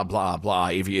 the blah, blah, blah,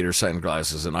 aviator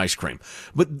sunglasses and ice cream.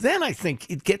 But then I think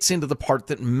it gets into the part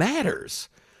that matters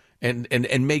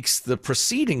and makes the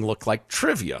proceeding look like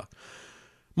trivia.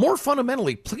 More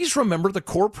fundamentally, please remember the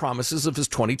core promises of his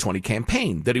 2020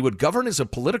 campaign, that he would govern as a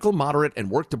political moderate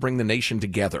and work to bring the nation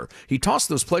together. He tossed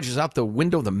those pledges out the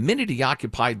window the minute he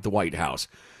occupied the White House.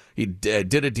 He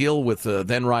did a deal with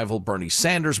then-rival Bernie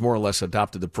Sanders, more or less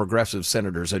adopted the progressive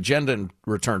senator's agenda in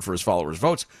return for his followers'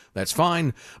 votes. That's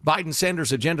fine.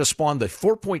 Biden-Sanders' agenda spawned the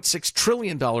 $4.6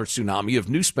 trillion tsunami of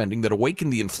new spending that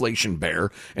awakened the inflation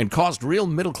bear and caused real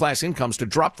middle-class incomes to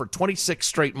drop for 26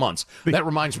 straight months. That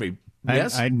reminds me.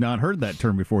 Yes? I'd not heard that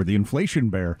term before, the inflation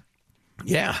bear.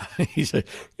 Yeah,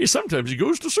 sometimes he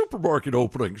goes to supermarket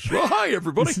openings. Well, hi,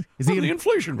 everybody. Is he the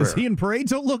inflation bear? Is he in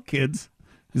parades? Oh, look, kids.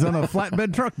 He's on a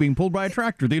flatbed truck being pulled by a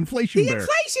tractor. The inflation bear. The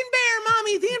inflation bear,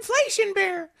 Mommy. The inflation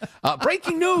bear.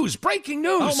 Breaking news. Breaking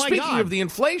news. Oh, my Speaking God. of the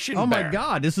inflation bear. Oh, my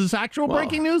God. This is actual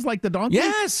breaking news like the donkey?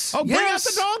 Yes. Oh, bring out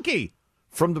the donkey.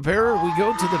 From the bear, we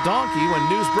go to the donkey. When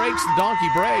news breaks, the donkey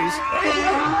brays.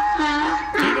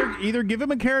 Either give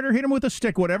him a carrot or hit him with a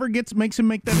stick. Whatever makes him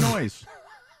make that noise.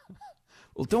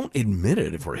 Well, don't admit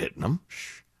it if we're hitting him.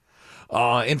 Shh.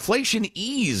 Inflation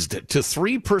eased to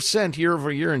 3% year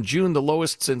over year in June, the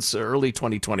lowest since early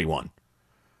 2021.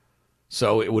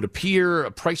 So it would appear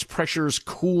price pressures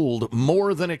cooled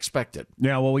more than expected.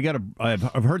 Yeah, well, I've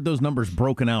heard those numbers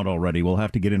broken out already. We'll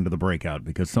have to get into the breakout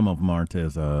because some of them aren't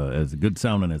as good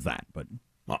sounding as that. But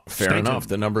fair enough.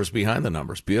 The numbers behind the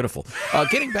numbers. Beautiful.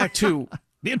 Getting back to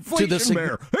the inflation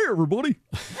bear. Hey, everybody.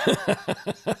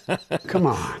 Come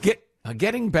on.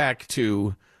 Getting back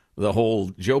to the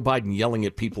whole Joe Biden yelling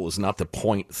at people is not the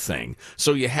point thing.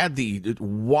 So you had the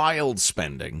wild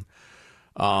spending.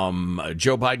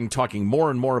 Joe Biden talking more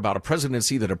and more about a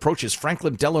presidency that approaches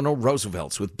Franklin Delano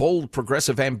Roosevelt's with bold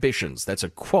progressive ambitions. That's a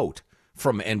quote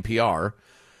from NPR.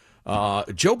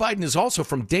 Joe Biden is also,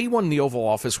 from day one in the Oval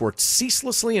Office, worked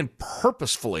ceaselessly and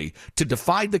purposefully to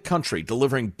divide the country,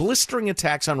 delivering blistering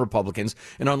attacks on Republicans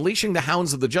and unleashing the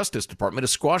hounds of the Justice Department to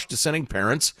squash dissenting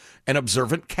parents and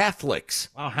observant Catholics.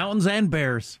 Hounds and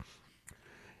bears.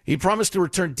 He promised to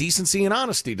return decency and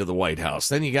honesty to the White House.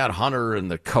 Then you got Hunter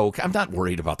and the coke. I'm not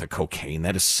worried about the cocaine.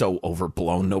 That is so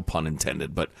overblown, no pun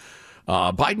intended. But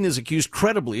Biden is accused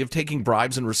credibly of taking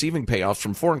bribes and receiving payoffs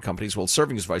from foreign companies while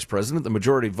serving as vice president. The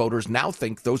majority of voters now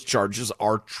think those charges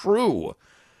are true.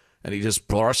 And he just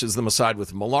brushes them aside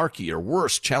with malarkey, or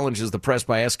worse, challenges the press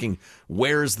by asking,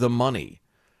 where's the money?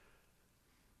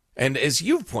 And as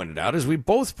you've pointed out, as we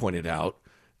both pointed out,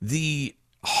 the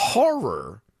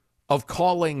horror of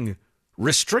calling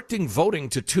restricting voting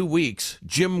to 2 weeks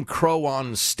Jim Crow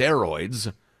on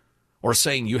steroids, or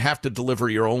saying you have to deliver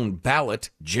your own ballot,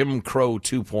 Jim Crow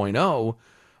 2.0,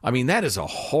 I mean, that is a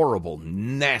horrible,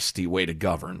 nasty way to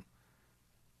govern.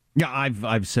 Yeah,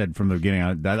 I've said from the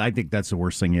beginning, I think that's the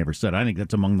worst thing he ever said. I think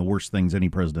that's among the worst things any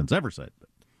president's ever said.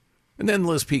 And then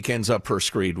Liz Peek ends up her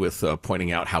screed with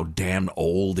pointing out how damn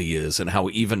old he is and how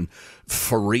even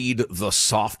Fareed, the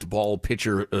softball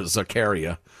pitcher,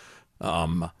 Zakaria,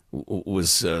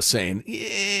 was saying,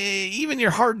 even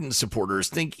your hardened supporters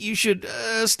think you should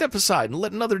step aside and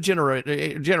let another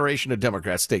generation of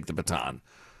Democrats take the baton.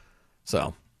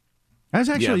 So, that's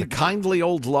actually the kindly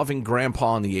old loving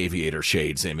grandpa in the aviator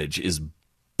shades image is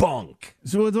bunk.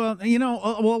 So,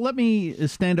 let me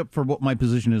stand up for what my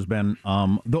position has been.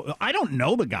 I don't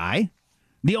know the guy.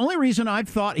 The only reason I've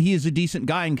thought he is a decent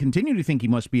guy and continue to think he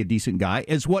must be a decent guy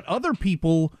is what other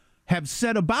people have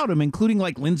said about him, including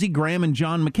like Lindsey Graham and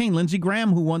John McCain. Lindsey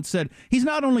Graham, who once said, he's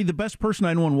not only the best person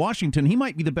I know in Washington, he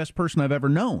might be the best person I've ever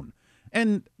known.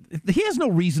 And he has no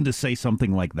reason to say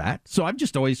something like that. So I've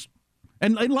just always,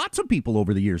 and lots of people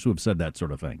over the years who have said that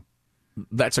sort of thing.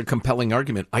 That's a compelling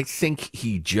argument. I think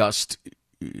he's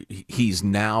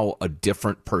now a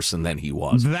different person than he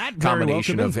was. That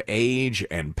combination very well could of age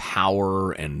and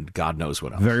power and God knows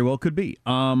what else. Very well could be.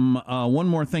 One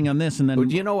more thing on this, and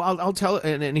then I'll tell.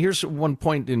 And here's one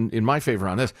point in my favor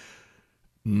on this: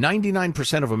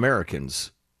 99% of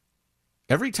Americans,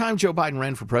 every time Joe Biden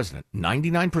ran for president,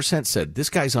 99% said this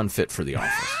guy's unfit for the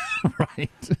office. Right.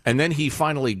 And then he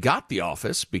finally got the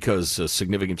office because a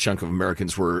significant chunk of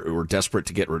Americans were desperate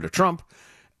to get rid of Trump.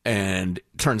 And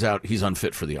turns out he's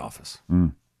unfit for the office.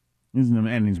 And he's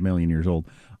a million years old.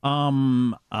 A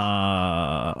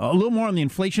little more on the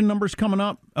inflation numbers coming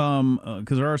up,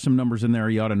 because there are some numbers in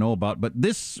there you ought to know about. But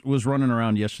this was running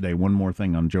around yesterday. One more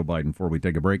thing on Joe Biden before we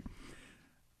take a break.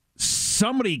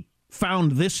 Somebody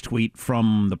found this tweet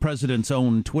from the president's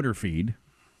own Twitter feed,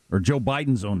 or Joe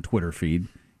Biden's own Twitter feed.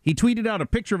 He tweeted out a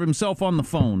picture of himself on the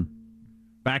phone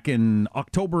back in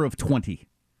October of 20.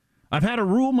 I've had a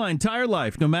rule my entire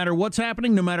life. No matter what's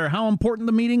happening, no matter how important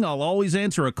the meeting, I'll always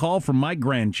answer a call from my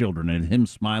grandchildren. And him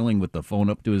smiling with the phone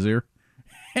up to his ear.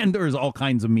 And there's all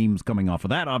kinds of memes coming off of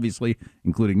that, obviously,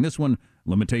 including this one.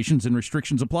 Limitations and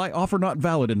restrictions apply. Offer not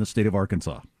valid in the state of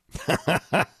Arkansas.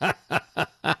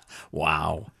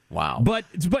 Wow. But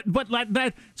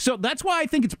that, so that's why I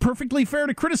think it's perfectly fair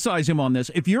to criticize him on this.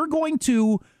 If you're going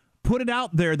to put it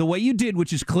out there the way you did,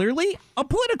 which is clearly a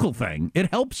political thing,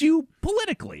 it helps you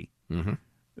politically. Mm-hmm.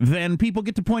 Then people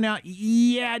get to point out,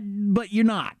 yeah, but you're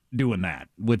not doing that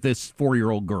with this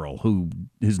 4-year-old girl who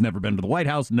has never been to the White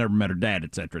House, never met her dad,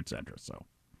 et cetera, et cetera. So,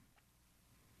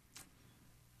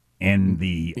 and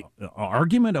the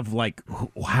argument of like,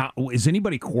 how is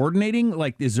anybody coordinating?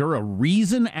 Like, is there a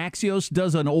reason Axios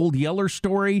does an old Yeller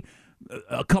story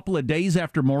a couple of days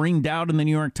after Maureen Dowd in the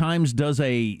New York Times does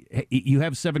you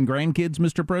have 7 grandkids,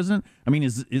 Mr. President? I mean,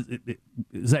 is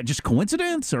that just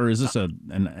coincidence, or is this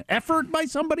an effort by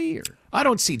somebody? Or? I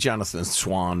don't see Jonathan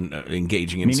Swan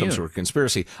engaging in some sort of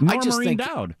conspiracy. Nor Maureen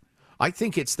Dowd. I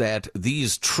think it's that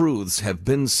these truths have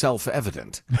been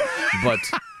self-evident, but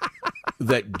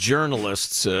that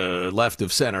journalists left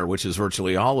of center, which is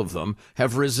virtually all of them,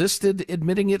 have resisted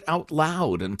admitting it out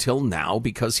loud until now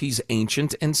because he's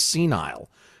ancient and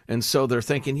senile. And so they're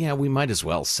thinking, yeah, we might as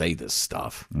well say this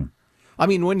stuff. I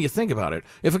mean, when you think about it,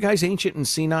 if a guy's ancient and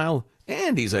senile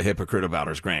and he's a hypocrite about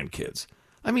his grandkids,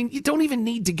 I mean, you don't even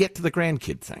need to get to the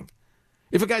grandkid thing.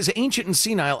 If a guy's ancient and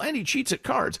senile and he cheats at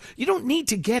cards, you don't need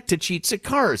to get to cheats at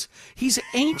cards. He's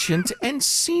ancient and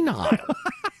senile.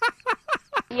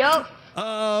 Yup.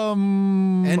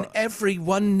 And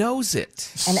everyone knows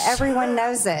it. And everyone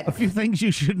knows it. A few things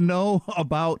you should know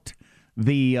about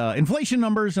the inflation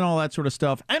numbers and all that sort of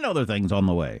stuff, and other things on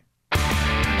the way.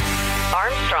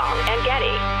 Armstrong and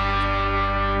Getty.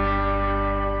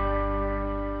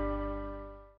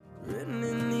 Written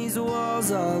in these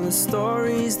walls are the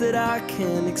stories that I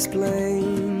can't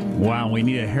explain. Wow, we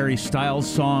need a Harry Styles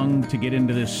song to get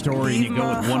into this story, and you go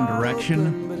with One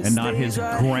Direction and not his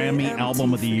Grammy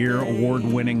Album of the Year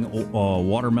award-winning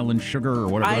Watermelon Sugar or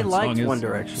whatever that song is. I liked One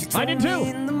Direction. I did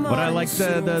too, but I like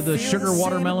the Sugar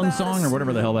Watermelon song or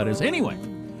whatever the hell that is. Anyway,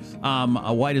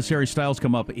 why does Harry Styles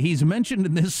come up? He's mentioned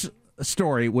in this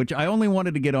story, which I only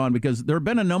wanted to get on because there have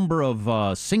been a number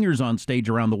of singers on stage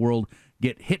around the world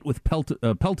get hit with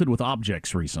pelted with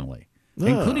objects recently.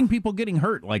 Including people getting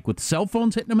hurt, like with cell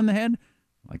phones hitting them in the head.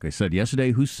 Like I said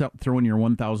yesterday, who's throwing your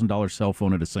 $1,000 cell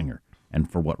phone at a singer? And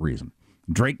for what reason?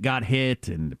 Drake got hit,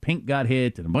 and Pink got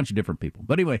hit, and a bunch of different people.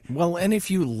 But anyway. Well, and if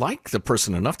you like the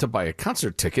person enough to buy a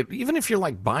concert ticket, even if you're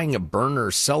like buying a burner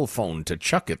cell phone to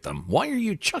chuck at them, why are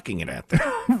you chucking it at them?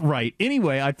 Right.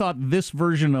 Anyway, I thought this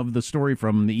version of the story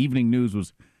from the evening news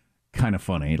was kind of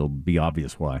funny. It'll be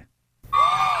obvious why.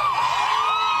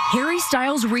 Harry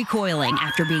Styles recoiling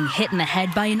after being hit in the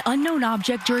head by an unknown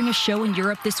object during a show in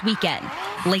Europe this weekend.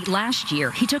 Late last year,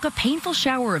 he took a painful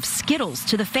shower of Skittles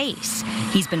to the face.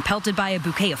 He's been pelted by a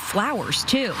bouquet of flowers,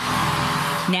 too.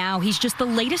 Now he's just the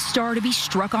latest star to be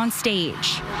struck on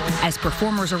stage, as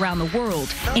performers around the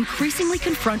world increasingly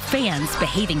confront fans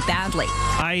behaving badly.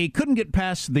 I couldn't get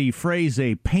past the phrase,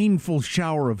 a painful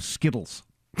shower of Skittles.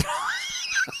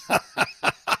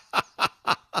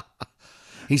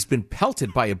 He's been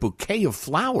pelted by a bouquet of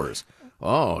flowers.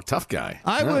 Oh, tough guy.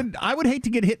 I would hate to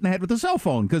get hit in the head with a cell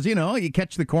phone because, you know, you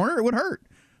catch the corner, it would hurt.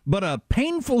 But a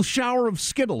painful shower of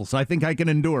Skittles, I think I can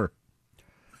endure.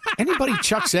 Anybody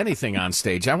chucks anything on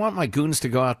stage, I want my goons to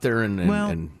go out there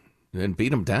and beat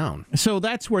them down. So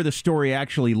that's where the story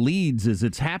actually leads, is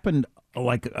it's happened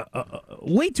like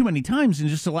way too many times in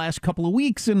just the last couple of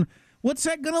weeks. And what's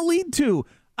that going to lead to?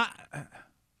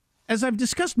 As I've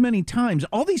discussed many times,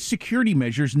 all these security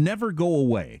measures never go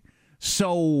away.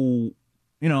 So,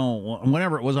 you know,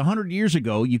 whenever it was 100 years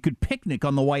ago, you could picnic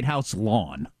on the White House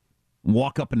lawn,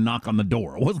 walk up and knock on the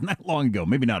door. It wasn't that long ago,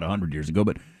 maybe not 100 years ago,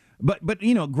 but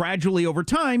you know, gradually over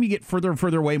time, you get further and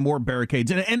further away, more barricades,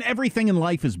 and everything in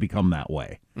life has become that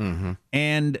way. Mm-hmm.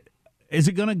 And is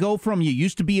it going to go from, you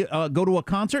used to be go to a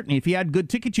concert, and if you had good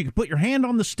tickets, you could put your hand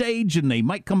on the stage, and they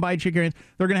might come by and shake your hands.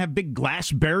 They're going to have big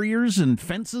glass barriers and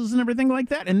fences and everything like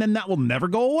that, and then that will never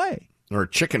go away. Or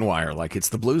chicken wire, like it's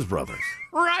the Blues Brothers.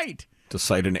 Right. To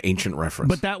cite an ancient reference.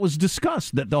 But that was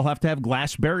discussed, that they'll have to have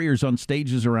glass barriers on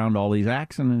stages around all these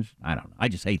acts, and I don't know. I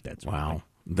just hate that. Wow.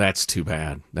 That's too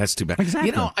bad. That's too bad.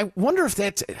 Exactly. You know, I wonder if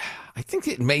that's... I think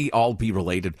it may all be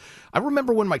related. I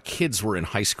remember when my kids were in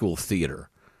high school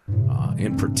theater,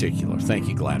 in particular. Thank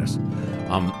you, Gladys.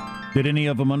 Did any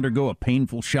of them undergo a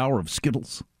painful shower of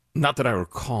Skittles? Not that I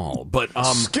recall, but...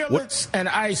 Skillets and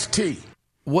iced tea.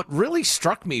 What really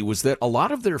struck me was that a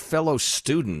lot of their fellow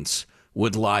students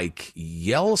would, like,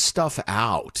 yell stuff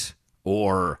out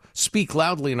or speak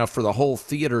loudly enough for the whole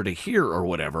theater to hear or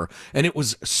whatever. And it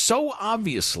was so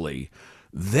obviously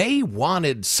they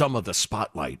wanted some of the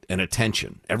spotlight and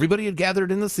attention. Everybody had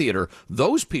gathered in the theater.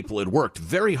 Those people had worked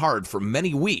very hard for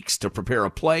many weeks to prepare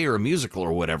a play or a musical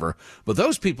or whatever. But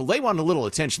those people, they wanted a little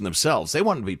attention themselves. They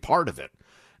wanted to be part of it.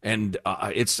 And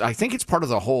I think it's part of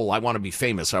the whole, I want to be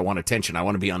famous, I want attention, I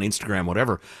want to be on Instagram,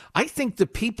 whatever. I think the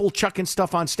people chucking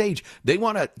stuff on stage, they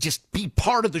want to just be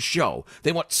part of the show.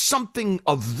 They want something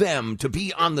of them to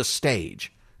be on the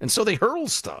stage. And so they hurl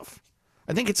stuff.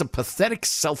 I think it's a pathetic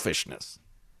selfishness.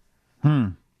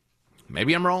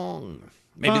 Maybe I'm wrong.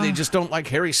 Maybe they just don't like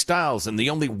Harry Styles, and the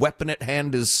only weapon at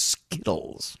hand is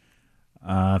Skittles.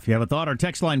 If you have a thought, our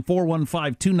text line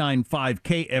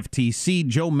 415-295-KFTC.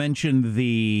 Joe mentioned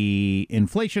the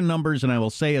inflation numbers, and I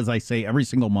will say, as I say every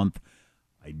single month,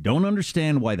 I don't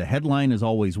understand why the headline is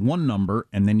always one number,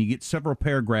 and then you get several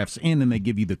paragraphs in, and they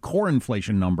give you the core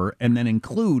inflation number, and then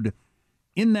include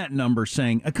in that number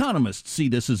saying, economists see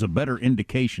this as a better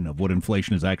indication of what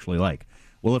inflation is actually like.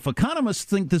 Well, if economists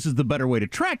think this is the better way to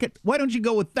track it, why don't you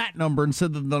go with that number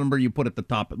instead of the number you put at the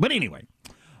top? But anyway,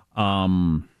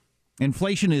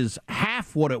 inflation is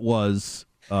half what it was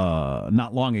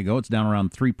not long ago. It's down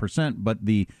around 3%, but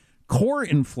the core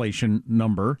inflation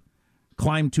number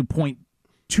climbed to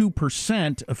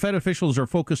 0.2%. Fed officials are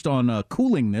focused on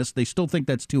cooling this. They still think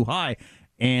that's too high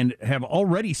and have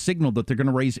already signaled that they're going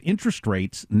to raise interest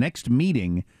rates next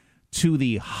meeting to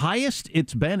the highest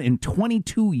it's been in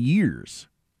 22 years.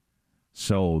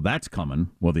 So that's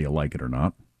coming, whether you like it or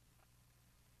not.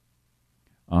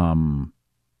 So I'm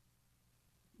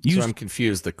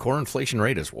confused. The core inflation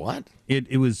rate is what?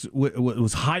 It was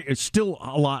high. It's still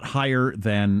a lot higher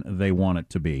than they want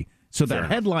it to be. So that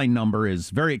headline number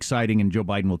is very exciting, and Joe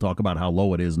Biden will talk about how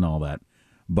low it is and all that.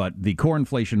 But the core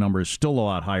inflation number is still a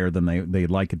lot higher than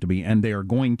they'd like it to be, and they are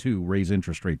going to raise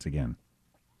interest rates again.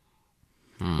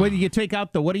 Well, you take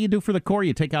out what do you do for the core?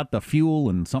 You take out the fuel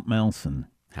and something else, and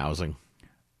housing.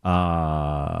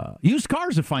 Used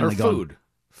cars have finally gone.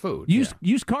 Food.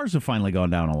 Used cars have finally gone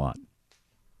down a lot.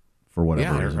 For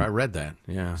whatever reason. I read that.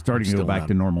 Yeah, starting to go back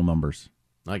to normal numbers.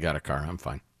 I got a car. I'm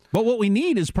fine. But what we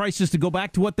need is prices to go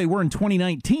back to what they were in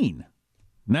 2019.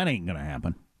 And that ain't going to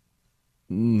happen.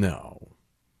 No.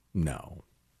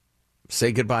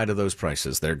 Say goodbye to those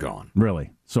prices. They're gone.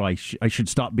 Really? So I should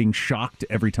stop being shocked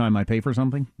every time I pay for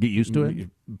something? Get used to it?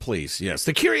 Please, yes.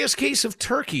 The curious case of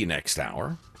turkey next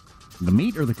hour. The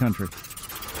meat or the country?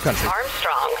 Country.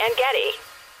 Armstrong and Getty.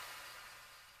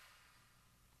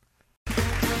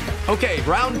 Okay,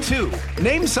 round two.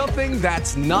 Name something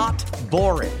that's not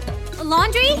boring. A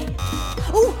laundry?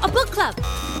 Ooh, a book club.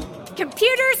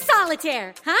 Computer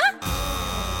solitaire, huh?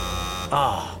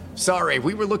 Ah, Sorry,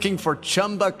 we were looking for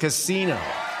Chumba Casino.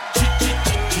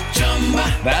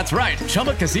 That's right.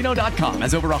 ChumbaCasino.com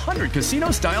has over 100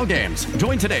 casino-style games.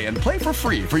 Join today and play for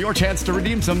free for your chance to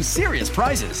redeem some serious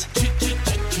prizes.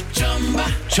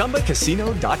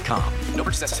 ChumbaCasino.com. No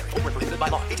purchase necessary. Void where prohibited by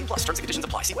law. 18+ terms and conditions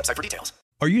apply. See website for details.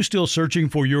 Are you still searching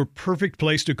for your perfect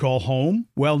place to call home?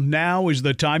 Well, now is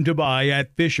the time to buy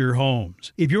at Fisher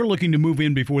Homes. If you're looking to move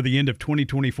in before the end of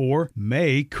 2024,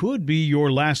 May could be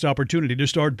your last opportunity to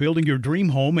start building your dream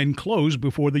home and close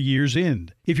before the year's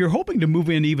end. If you're hoping to move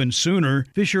in even sooner,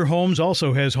 Fisher Homes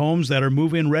also has homes that are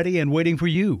move-in ready and waiting for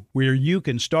you, where you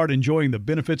can start enjoying the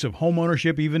benefits of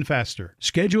homeownership even faster.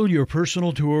 Schedule your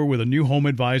personal tour with a new home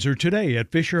advisor today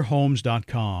at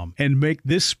FisherHomes.com and make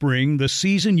this spring the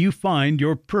season you find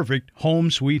your perfect home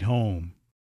sweet home.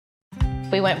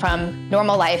 We went from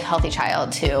normal life, healthy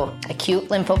child to acute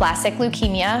lymphoblastic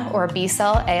leukemia, or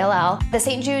B-cell ALL. The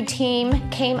St. Jude team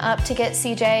came up to get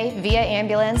CJ via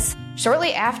ambulance.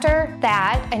 Shortly after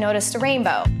that, I noticed a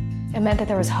rainbow. It meant that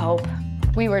there was hope.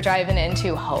 We were driving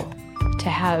into hope. To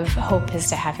have hope is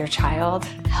to have your child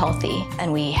healthy,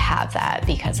 and we have that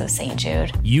because of St.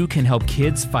 Jude. You can help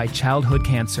kids fight childhood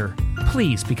cancer.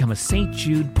 Please become a St.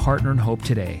 Jude Partner in Hope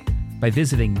today by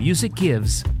visiting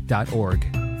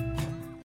musicgives.org.